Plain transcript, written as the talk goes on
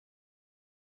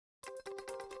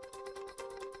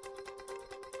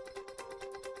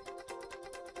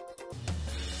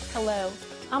Hello,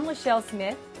 I'm Lachelle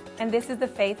Smith, and this is the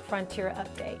Faith Frontier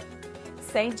Update.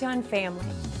 St. John family,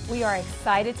 we are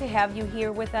excited to have you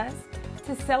here with us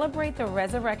to celebrate the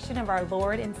resurrection of our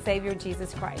Lord and Savior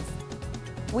Jesus Christ.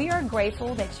 We are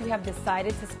grateful that you have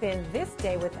decided to spend this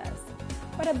day with us.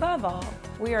 But above all,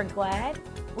 we are glad,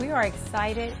 we are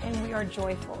excited, and we are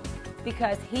joyful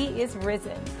because He is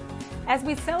risen. As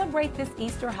we celebrate this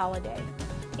Easter holiday,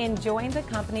 enjoying the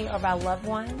company of our loved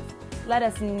ones, let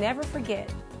us never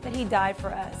forget that He died for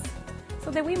us so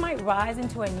that we might rise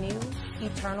into a new,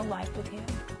 eternal life with Him.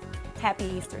 Happy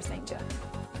Easter, St. John.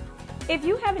 If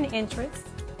you have an interest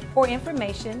or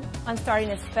information on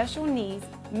starting a special needs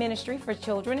ministry for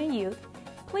children and youth,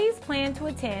 please plan to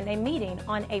attend a meeting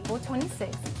on April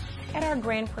 26th at our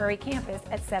Grand Prairie campus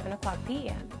at 7 o'clock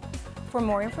p.m. For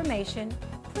more information,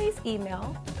 please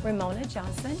email Ramona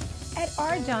Johnson at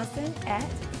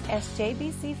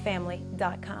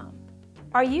rjohnson@sjbcfamily.com.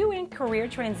 Are you in career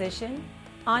transition,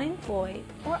 unemployed,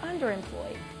 or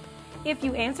underemployed? If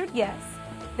you answered yes,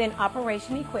 then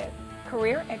Operation Equip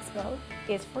Career Expo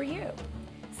is for you.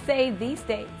 Save these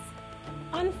dates.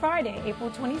 On Friday, April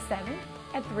 27th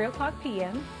at 3 o'clock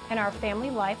p.m. in our Family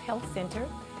Life Health Center,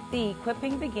 the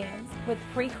equipping begins with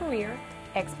pre-career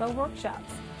expo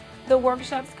workshops. The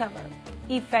workshops cover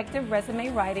effective resume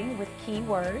writing with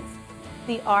keywords,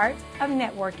 the art of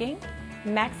networking,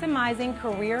 maximizing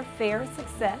career fair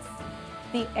success,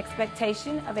 the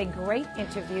expectation of a great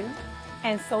interview,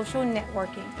 and social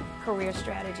networking career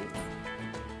strategies.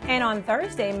 And on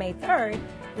Thursday, May 3rd,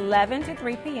 11 to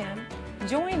 3 p.m.,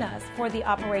 join us for the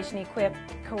Operation Equip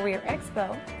Career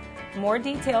Expo. More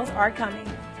details are coming.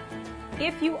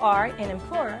 If you are an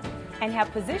employer and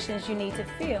have positions you need to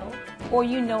fill, or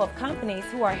you know of companies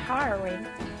who are hiring,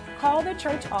 call the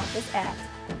church office at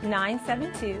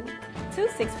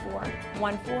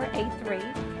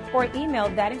 972-264-1483 or email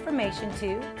that information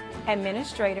to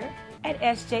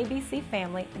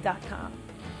administrator@sjbcfamily.com.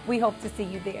 We hope to see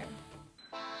you there.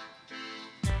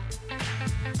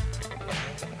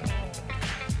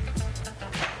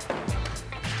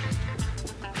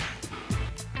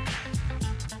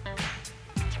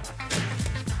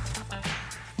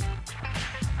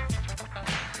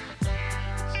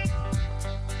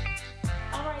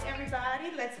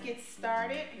 Let's get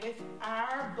started with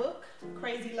our book,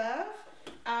 Crazy Love.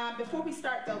 Before we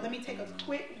start, though, let me take a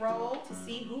quick roll to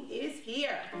see who is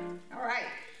here. All right,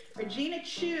 Regina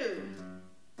Chu.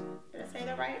 Did I say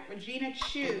that right? Regina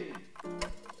Chu.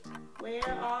 Where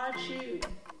are Chu?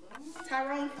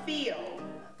 Tyrone Field.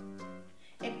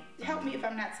 And help me if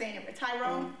I'm not saying it right.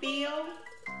 Tyrone Field.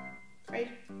 Right?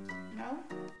 No?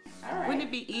 All right. Wouldn't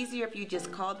it be easier if you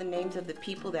just called the names of the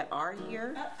people that are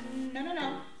here?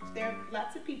 No. There are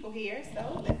lots of people here,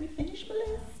 so let me finish the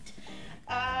list.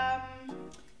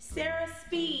 Sarah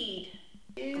Speed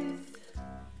is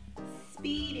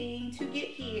speeding to get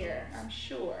here, I'm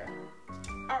sure.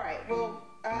 All right, well,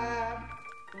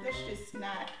 let's just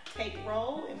not take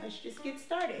roll and let's just get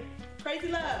started. Crazy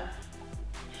Love.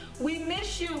 We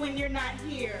miss you when you're not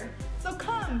here. So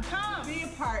come. Be a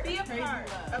part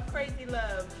of Crazy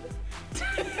Love.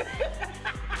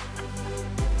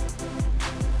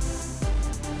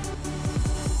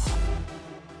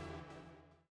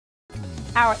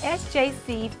 Our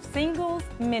SJC Singles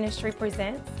Ministry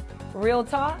presents Real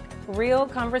Talk, Real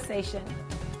Conversation.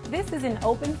 This is an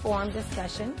open forum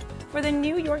discussion for the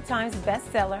New York Times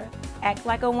bestseller, Act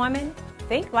Like a Woman,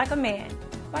 Think Like a Man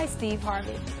by Steve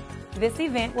Harvey. This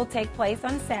event will take place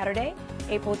on Saturday,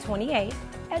 April 28th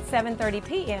at 7:30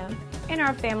 p.m. in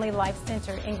our Family Life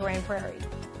Center in Grand Prairie.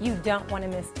 You don't want to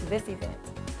miss this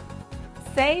event.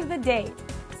 Save the date,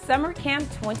 Summer Camp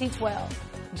 2012,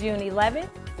 June 11th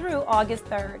through August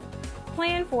 3rd.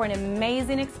 Plan for an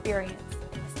amazing experience.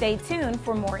 Stay tuned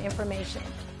for more information.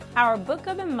 Our book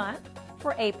of the month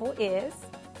for April is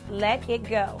Let It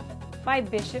Go by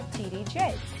Bishop T.D.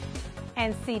 Jakes.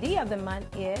 And CD of the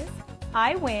month is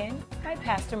I Win by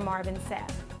Pastor Marvin Sapp.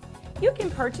 You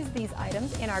can purchase these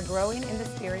items in our Growing in the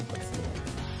Spirit bookstore.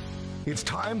 It's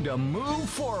time to move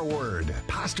forward.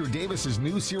 Pastor Davis's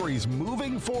new series,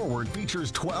 Moving Forward,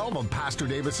 features 12 of Pastor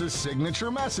Davis's signature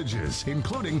messages,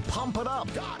 including Pump It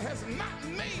Up. God has not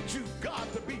made you,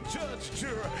 God, to be judge,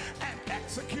 juror, and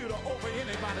executor over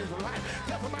anybody's life.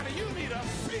 Tell somebody you need a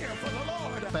fear for the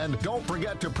Lord. And don't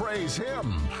forget to praise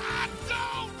Him. I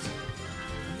don't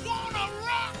want a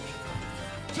rock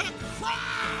to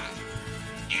cry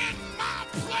in my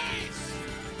place.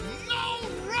 No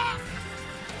rock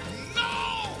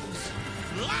knows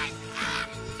like I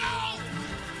know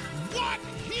what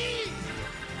He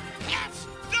has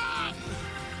done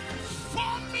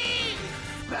for me.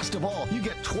 Best of all, you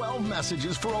get 12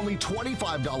 messages for only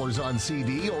 $25 on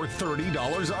CD or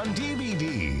 $30 on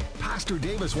DVD. Pastor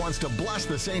Davis wants to bless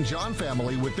the St. John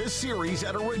family with this series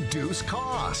at a reduced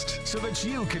cost so that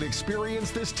you can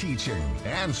experience this teaching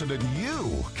and so that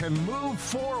you can move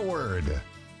forward.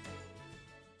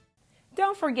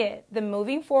 Don't forget, the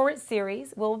Moving Forward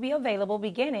series will be available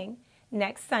beginning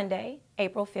next Sunday,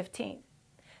 April 15th.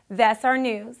 That's our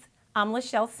news. I'm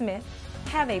Lachelle Smith.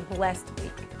 Have a blessed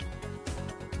week.